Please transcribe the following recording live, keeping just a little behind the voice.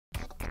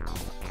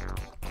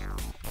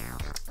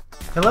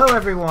Hello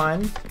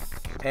everyone,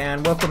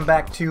 and welcome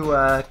back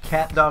to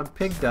Cat Dog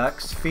Pig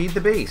Ducks Feed the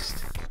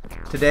Beast.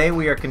 Today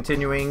we are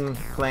continuing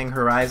playing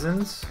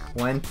Horizons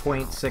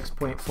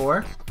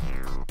 1.6.4,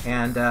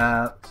 and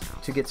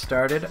to get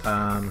started,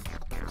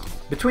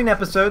 between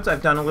episodes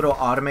I've done a little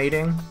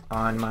automating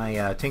on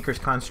my Tinker's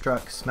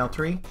Construct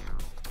smeltery.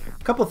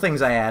 A couple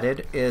things I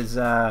added is,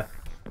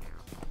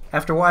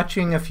 after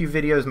watching a few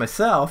videos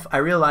myself, I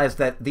realized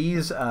that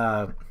these,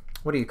 what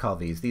do you call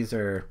these? These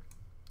are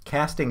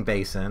casting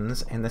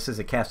basins, and this is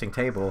a casting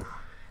table.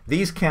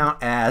 These count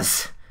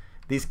as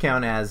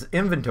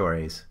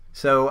inventories.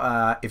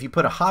 So if you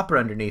put a hopper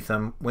underneath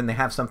them, when they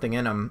have something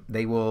in them,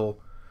 they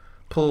will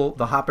pull,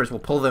 the hoppers will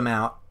pull them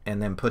out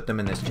and then put them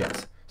in this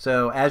chest.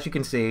 So as you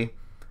can see,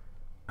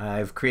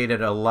 I've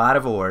created a lot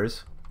of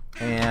ores,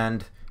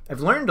 and I've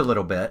learned a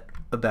little bit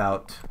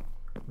about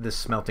this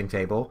smelting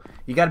table.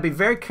 You got to be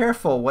very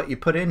careful what you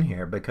put in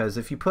here, because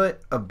if you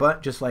put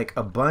just like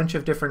a bunch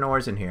of different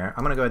ores in here,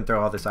 I'm gonna go ahead and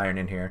throw all this iron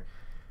in here,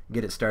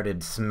 get it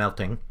started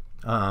smelting.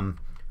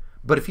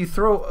 But if you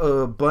throw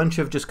a bunch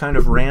of just kind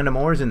of random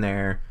ores in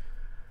there,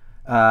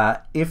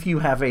 if you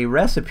have a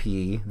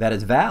recipe that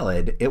is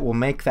valid, it will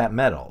make that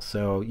metal.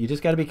 So you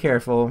just got to be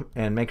careful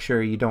and make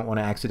sure you don't want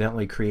to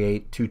accidentally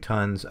create 2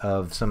 tons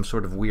of some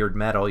sort of weird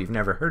metal you've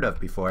never heard of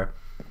before.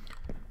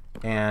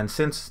 And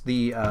since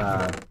the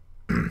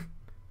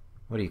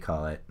what do you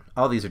call it?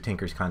 All these are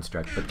Tinker's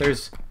Construct, but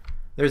there's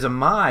a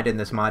mod in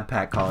this mod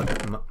pack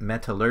called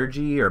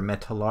Metallurgy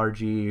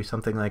or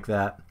something like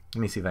that.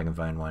 Let me see if I can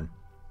find one.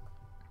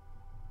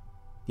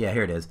 Yeah,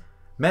 here it is.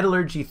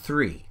 Metallurgy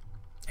 3.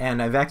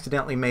 And I've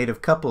accidentally made a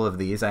couple of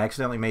these. I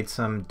accidentally made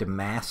some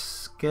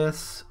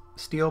Damascus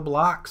steel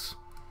blocks.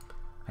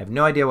 I have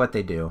no idea what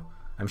they do.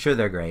 I'm sure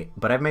they're great,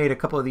 but I've made a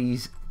couple of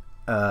these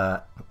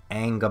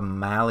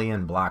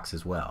Angamalian blocks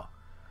as well.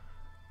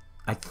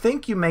 I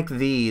think you make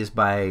these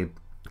by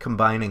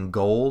combining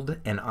gold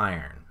and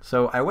iron.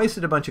 So I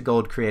wasted a bunch of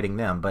gold creating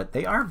them, but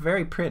they are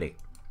very pretty.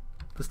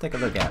 Let's take a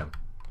look at them.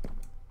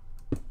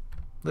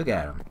 Look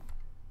at them.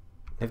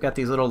 They've got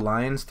these little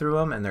lines through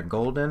them, and they're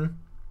golden.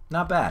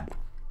 Not bad.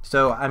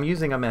 So I'm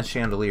using them as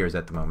chandeliers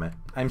at the moment.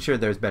 I'm sure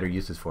there's better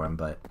uses for them,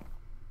 but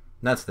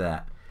that's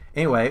that.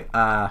 Anyway,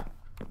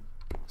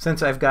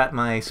 since I've got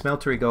my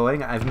smeltery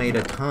going, I've made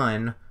a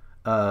ton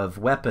of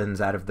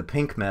weapons out of the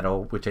pink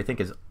metal, which I think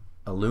is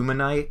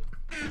aluminite.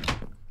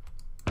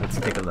 Let's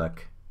take a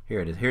look.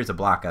 Here it is. Here's a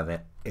block of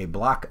it. A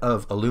block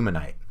of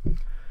aluminite.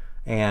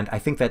 And I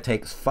think that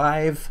takes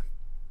 5...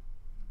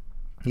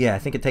 Yeah, I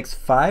think it takes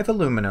 5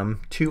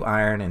 aluminum, 2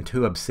 iron, and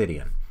 2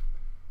 obsidian.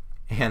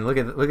 And look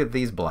at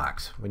these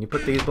blocks. When you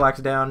put these blocks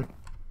down,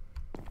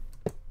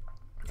 it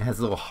has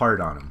a little heart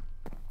on them.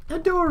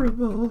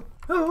 Adorable.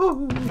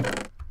 Oh.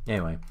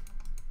 Anyway,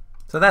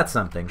 so that's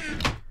something.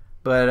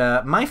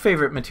 But my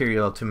favorite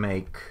material to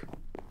make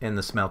in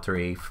the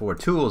smeltery, for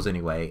tools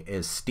anyway,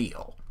 is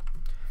steel.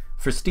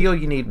 For steel,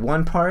 you need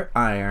 1 part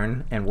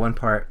iron and 1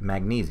 part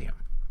magnesium.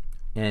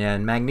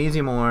 And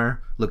magnesium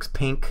ore looks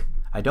pink.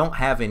 I don't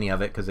have any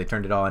of it because they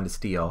turned it all into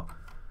steel.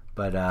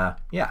 But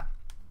yeah,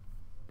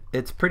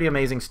 it's pretty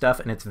amazing stuff,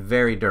 and it's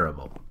very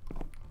durable.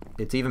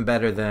 It's even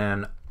better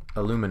than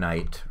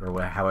aluminite, or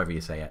however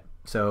you say it.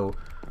 So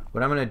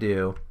what I'm going to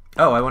do...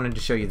 Oh, I wanted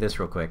to show you this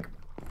real quick.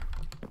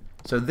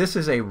 So this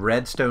is a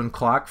redstone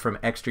clock from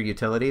Extra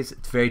Utilities.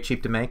 It's very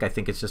cheap to make. I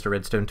think it's just a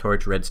redstone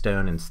torch,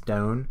 redstone, and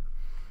stone.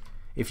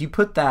 If you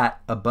put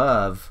that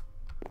above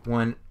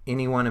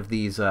any one of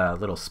these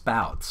little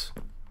spouts,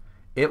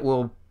 it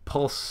will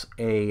pulse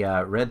a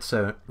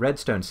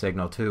redstone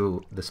signal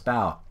to the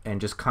spout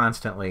and just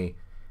constantly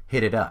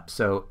hit it up.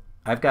 So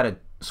I've got a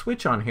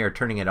switch on here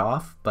turning it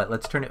off, but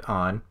let's turn it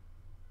on.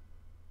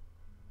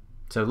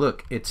 So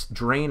look, it's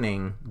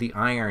draining the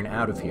iron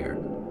out of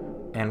here.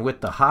 And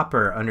with the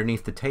hopper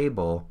underneath the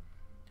table,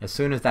 as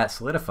soon as that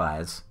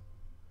solidifies,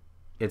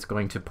 it's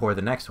going to pour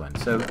the next one.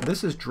 So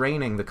this is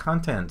draining the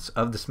contents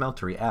of the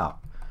smeltery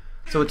out.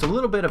 So it's a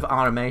little bit of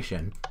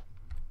automation.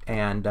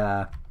 And,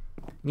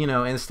 you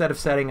know, instead of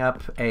setting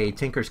up a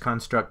Tinker's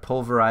Construct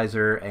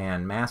pulverizer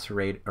and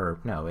macerator, or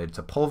no, it's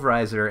a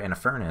pulverizer and a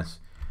furnace,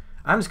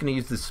 I'm just going to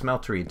use the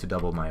smeltery to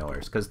double my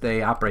ores, because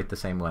they operate the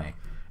same way.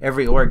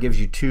 Every ore gives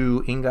you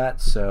 2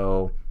 ingots,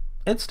 so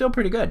it's still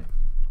pretty good.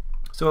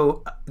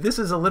 So this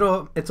is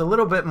it's a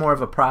little bit more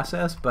of a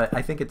process, but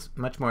I think it's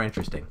much more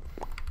interesting.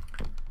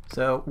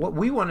 So what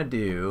we want to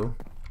do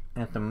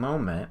at the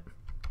moment,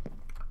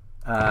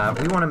 we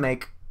want to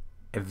make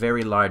a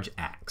very large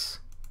axe.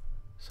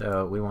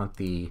 So we want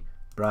the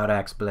broad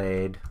axe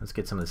blade. Let's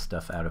get some of this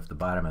stuff out of the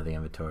bottom of the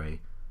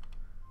inventory.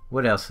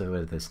 What else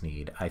would this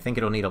need? I think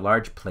it'll need a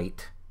large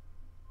plate.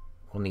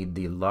 We'll need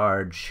the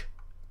large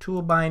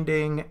tool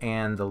binding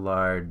and the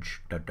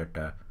large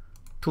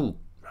tool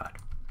rod.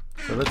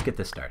 So let's get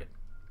this started.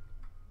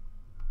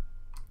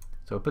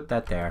 So we'll put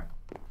that there.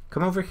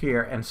 Come over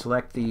here and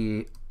select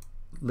the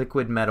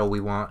liquid metal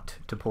we want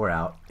to pour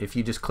out. If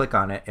you just click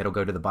on it, it'll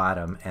go to the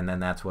bottom, and then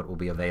that's what will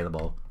be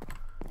available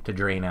to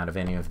drain out of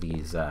any of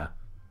these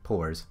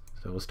pores.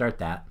 So we'll start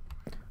that.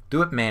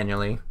 Do it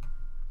manually.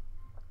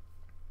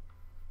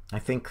 I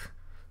think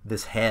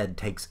this head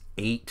takes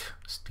 8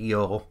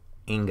 steel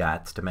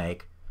ingots to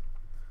make.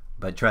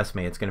 But trust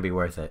me, it's going to be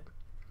worth it.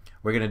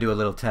 We're going to do a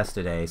little test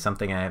today,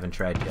 something I haven't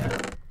tried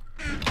yet.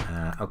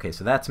 Okay,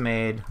 so that's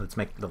made. Let's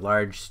make the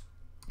large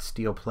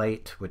steel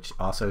plate, which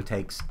also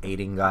takes 8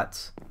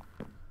 ingots.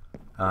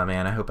 Oh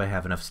man, I hope I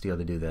have enough steel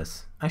to do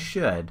this. I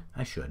should.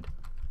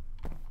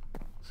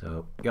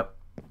 So, yep.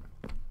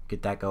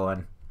 Get that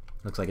going.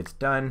 Looks like it's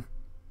done.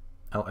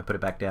 Oh, I put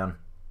it back down.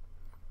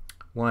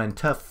 1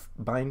 tough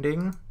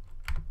binding.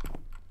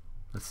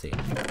 Let's see.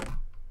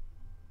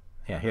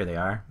 Yeah, here they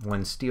are.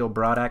 1 steel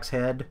broadaxe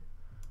head,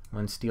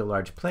 1 steel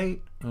large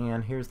plate,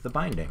 and here's the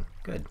binding.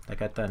 Good, that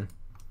got done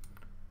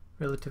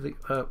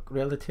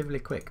relatively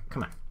quick.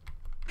 Come on.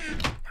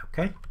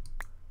 Okay,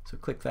 so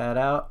click that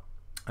out.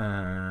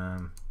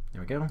 There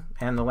we go.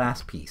 And the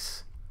last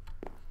piece,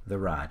 the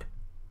rod.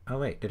 Oh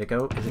wait, did it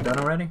go? Is it done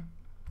already?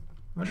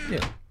 What did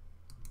it do?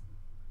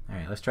 All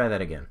right, let's try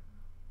that again.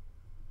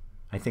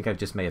 I think I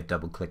just may have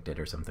double clicked it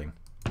or something.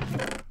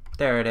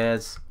 There it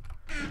is.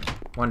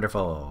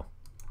 Wonderful.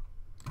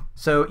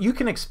 So you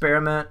can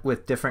experiment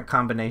with different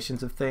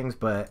combinations of things,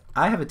 but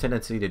I have a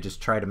tendency to just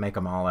try to make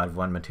them all out of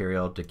one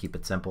material to keep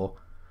it simple.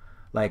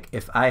 Like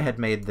if I had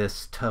made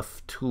this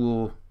tough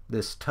tool,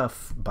 this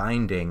tough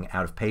binding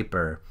out of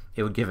paper,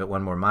 it would give it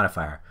 1 more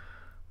modifier.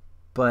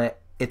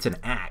 But it's an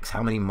axe.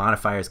 How many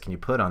modifiers can you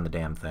put on the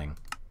damn thing?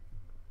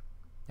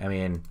 I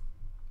mean,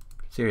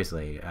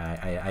 seriously,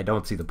 I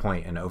don't see the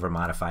point in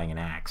over-modifying an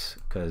axe,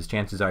 because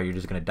chances are you're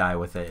just going to die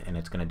with it and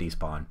it's going to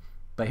despawn.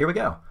 But here we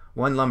go.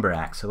 1 lumber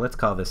axe. So let's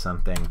call this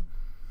something.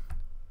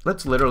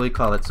 Let's literally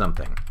call it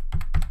something.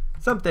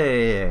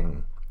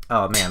 Something!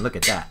 Oh man, look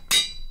at that.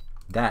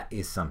 That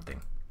is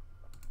something.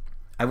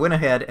 I went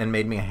ahead and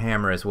made me a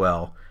hammer as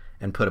well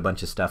and put a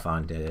bunch of stuff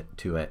onto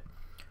it.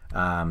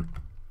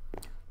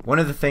 One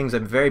of the things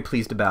I'm very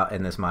pleased about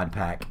in this mod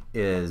pack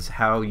is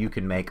how you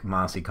can make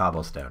mossy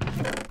cobblestone.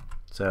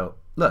 So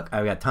look,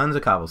 I've got tons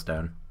of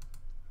cobblestone.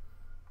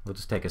 We'll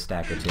just take a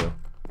stack or 2.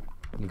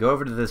 You go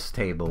over to this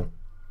table.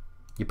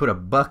 You put a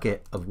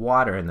bucket of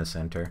water in the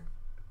center,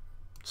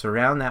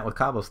 surround that with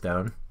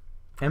cobblestone,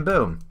 and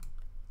boom,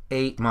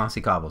 8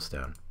 mossy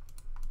cobblestone.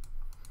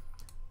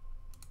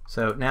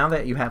 So now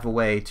that you have a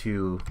way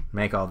to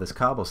make all this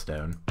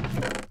cobblestone,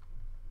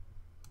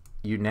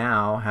 you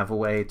now have a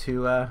way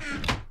to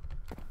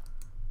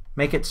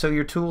make it so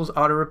your tools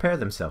auto-repair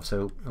themselves.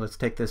 So let's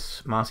take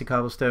this mossy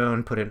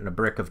cobblestone, put it in a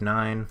brick of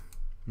 9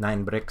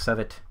 bricks of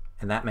it,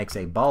 and that makes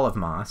a ball of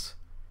moss,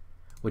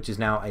 which is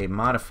now a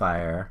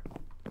modifier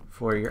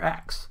for your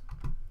axe.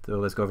 So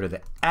let's go over to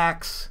the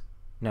axe.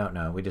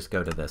 No, we just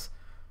go to this.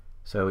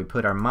 So we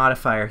put our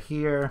modifier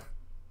here.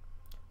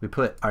 We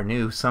put our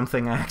new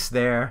something axe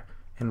there,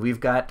 and we've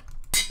got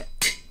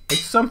a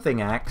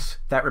something axe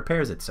that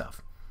repairs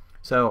itself.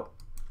 So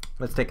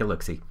let's take a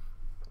look-see.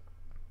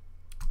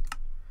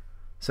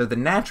 So the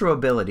natural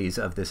abilities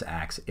of this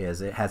axe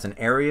is it has an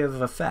area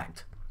of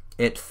effect.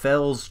 It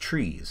fells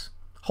trees,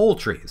 whole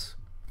trees,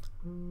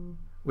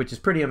 which is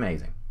pretty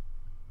amazing.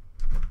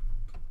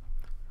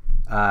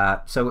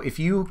 So if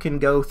you can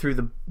go through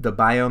the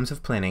biomes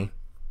of plenty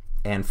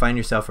and find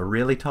yourself a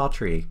really tall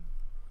tree,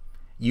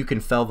 you can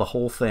fell the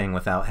whole thing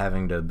without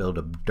having to build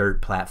a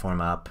dirt platform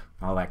up,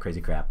 all that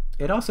crazy crap.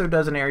 It also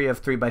does an area of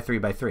 3 by 3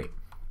 by 3.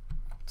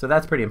 So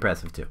that's pretty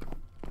impressive too.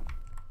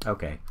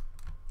 Okay.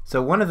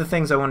 So one of the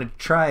things I wanted to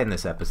try in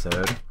this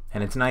episode,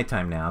 and it's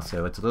nighttime now,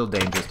 so it's a little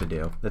dangerous to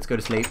do. Let's go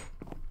to sleep.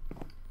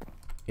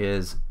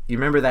 Is, you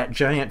remember that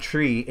giant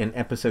tree in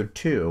episode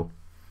 2?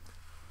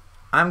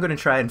 I'm going to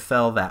try and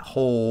fell that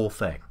whole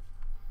thing.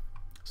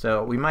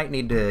 So we might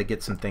need to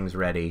get some things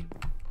ready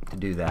to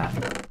do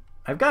that.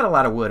 I've got a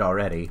lot of wood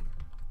already,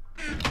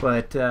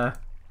 but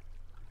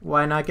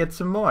why not get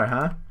some more,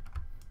 huh?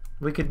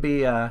 We could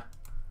be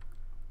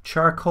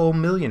charcoal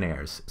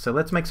millionaires. So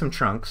let's make some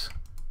trunks,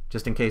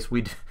 just in case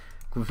we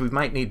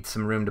might need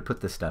some room to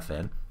put this stuff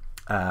in.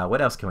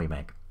 What else can we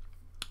make?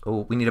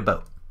 Oh, we need a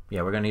boat.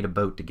 Yeah, we're going to need a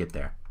boat to get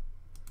there.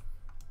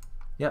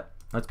 Yep,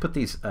 let's put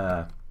these...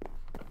 what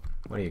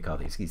do you call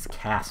these? These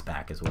casts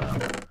back as well.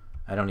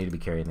 I don't need to be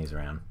carrying these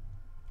around.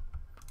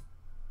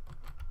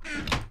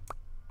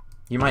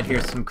 You might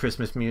hear some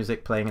Christmas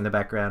music playing in the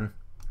background.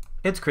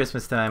 It's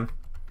Christmas time.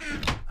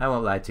 I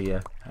won't lie to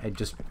you. I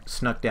just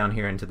snuck down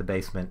here into the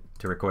basement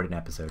to record an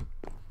episode.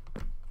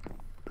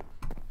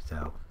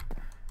 So,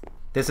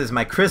 this is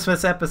my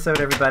Christmas episode,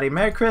 everybody.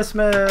 Merry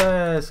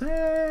Christmas!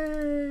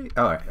 Hey!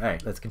 Oh, all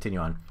right, let's continue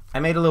on.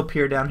 I made a little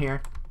pier down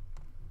here,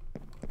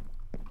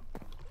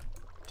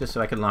 just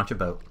so I could launch a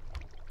boat.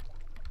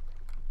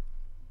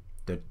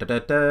 Da, da, da,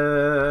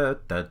 da,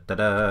 da,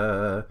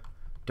 da,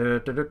 da,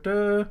 da, da,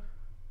 da.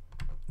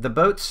 The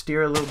boats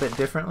steer a little bit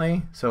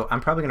differently, so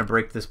I'm probably going to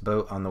break this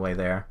boat on the way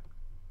there.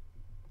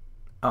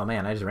 Oh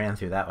man, I just ran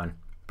through that one.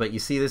 But you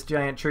see this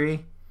giant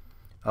tree?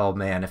 Oh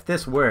man, if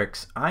this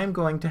works, I'm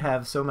going to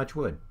have so much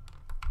wood.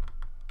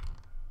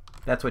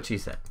 That's what she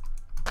said.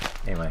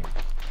 Anyway,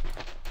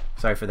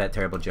 sorry for that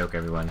terrible joke,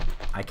 everyone.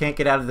 I can't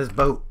get out of this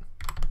boat.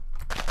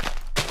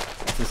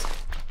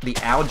 The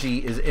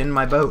algae is in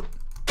my boat.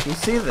 You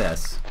see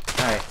this?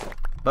 Alright,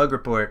 bug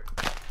report.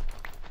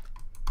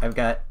 I've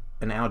got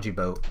an algae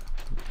boat.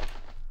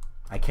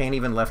 I can't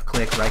even left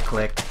click, right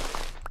click.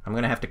 I'm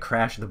gonna have to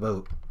crash the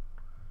boat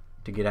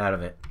to get out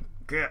of it.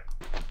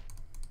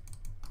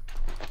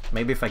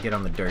 Maybe if I get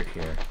on the dirt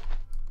here.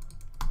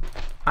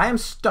 I am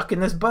stuck in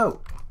this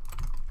boat.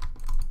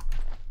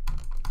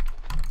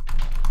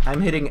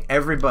 I'm hitting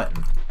every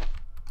button.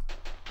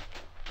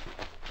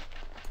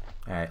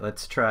 Alright,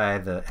 let's try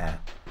the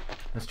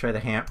let's try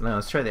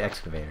the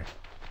excavator.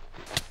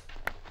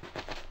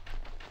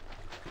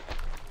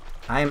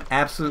 I am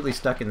absolutely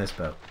stuck in this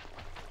boat.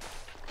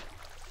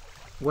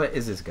 What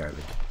is this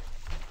garbage?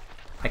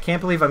 I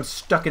can't believe I'm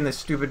stuck in this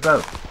stupid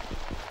boat.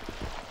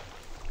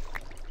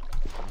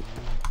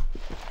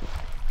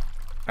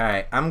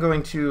 Alright, I'm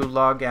going to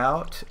log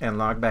out and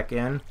log back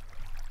in.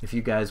 If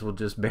you guys will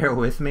just bear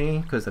with me,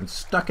 because I'm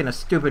stuck in a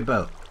stupid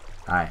boat.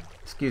 Alright,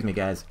 excuse me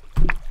guys.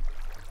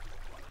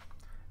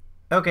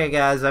 Okay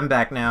guys, I'm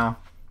back now.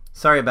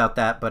 Sorry about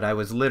that, but I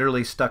was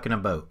literally stuck in a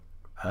boat.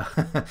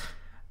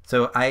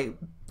 So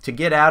to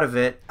get out of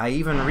it, I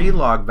even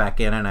relogged back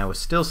in and I was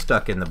still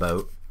stuck in the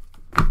boat.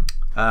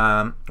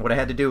 What I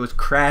had to do was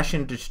crash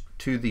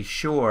into the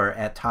shore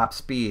at top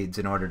speeds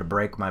in order to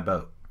break my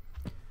boat.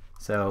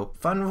 So,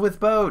 fun with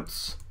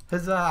boats!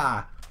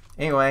 Huzzah!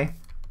 Anyway,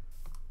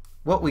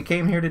 what we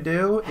came here to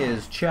do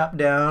is chop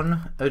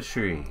down a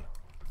tree.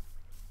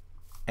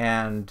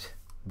 And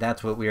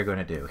that's what we are going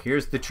to do.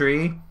 Here's the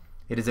tree.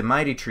 It is a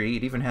mighty tree.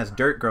 It even has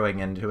dirt growing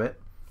into it.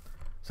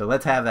 So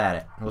let's have at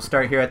it. We'll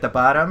start here at the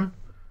bottom.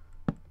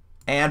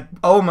 And,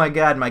 oh my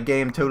god, my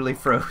game totally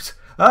froze.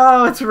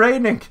 Oh, it's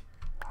raining!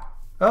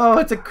 Oh,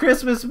 it's a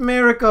Christmas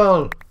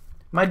miracle!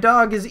 My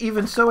dog is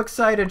even so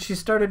excited she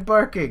started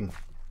barking.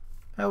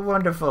 How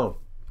wonderful.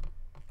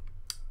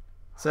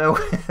 So,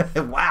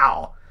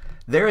 wow.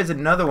 There is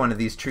another one of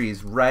these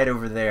trees right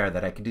over there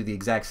that I could do the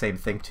exact same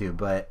thing to,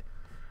 but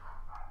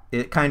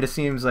it kind of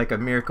seems like a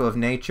miracle of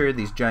nature,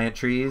 these giant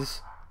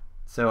trees.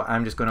 So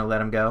I'm just going to let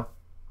them go.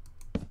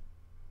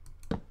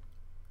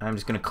 I'm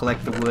just going to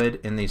collect the wood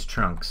in these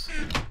trunks.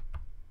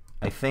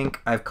 I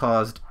think I've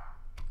caused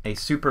a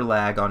super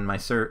lag on my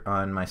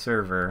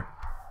server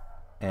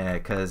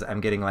because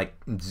I'm getting like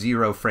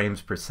 0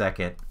 frames per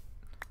second.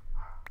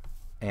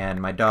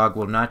 And my dog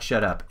will not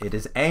shut up. It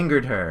has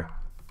angered her.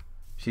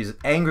 She's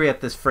angry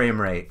at this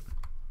frame rate,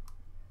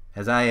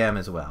 as I am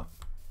as well.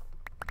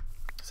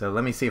 So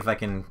let me see if I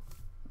can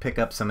pick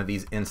up some of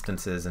these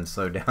instances and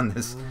slow down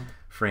this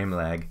frame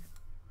lag.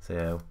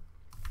 So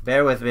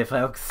bear with me,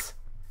 folks.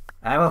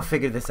 I will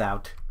figure this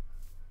out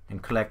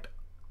and collect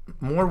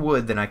more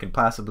wood than I could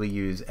possibly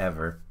use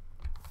ever.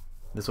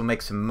 This will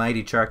make some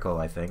mighty charcoal,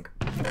 I think.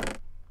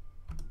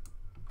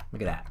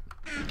 Look at that.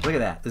 Look at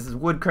that. This is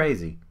wood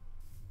crazy.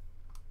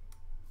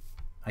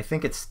 I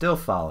think it's still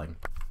falling.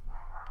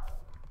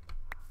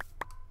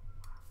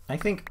 I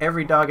think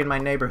every dog in my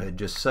neighborhood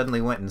just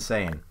suddenly went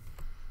insane.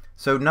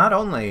 So not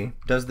only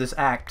does this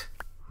axe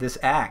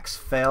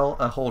fell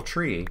a whole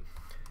tree,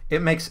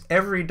 it makes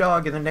every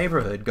dog in the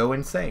neighborhood go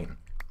insane.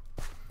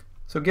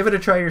 So give it a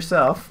try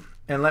yourself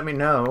and let me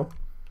know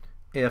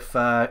if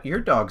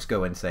your dogs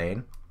go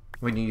insane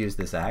when you use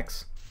this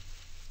axe.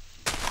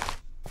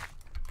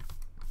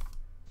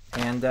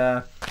 And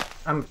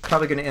I'm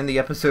probably going to end the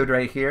episode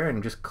right here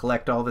and just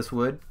collect all this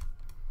wood.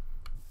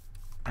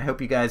 I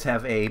hope you guys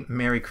have a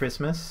Merry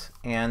Christmas,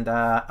 and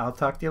I'll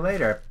talk to you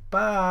later.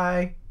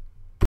 Bye!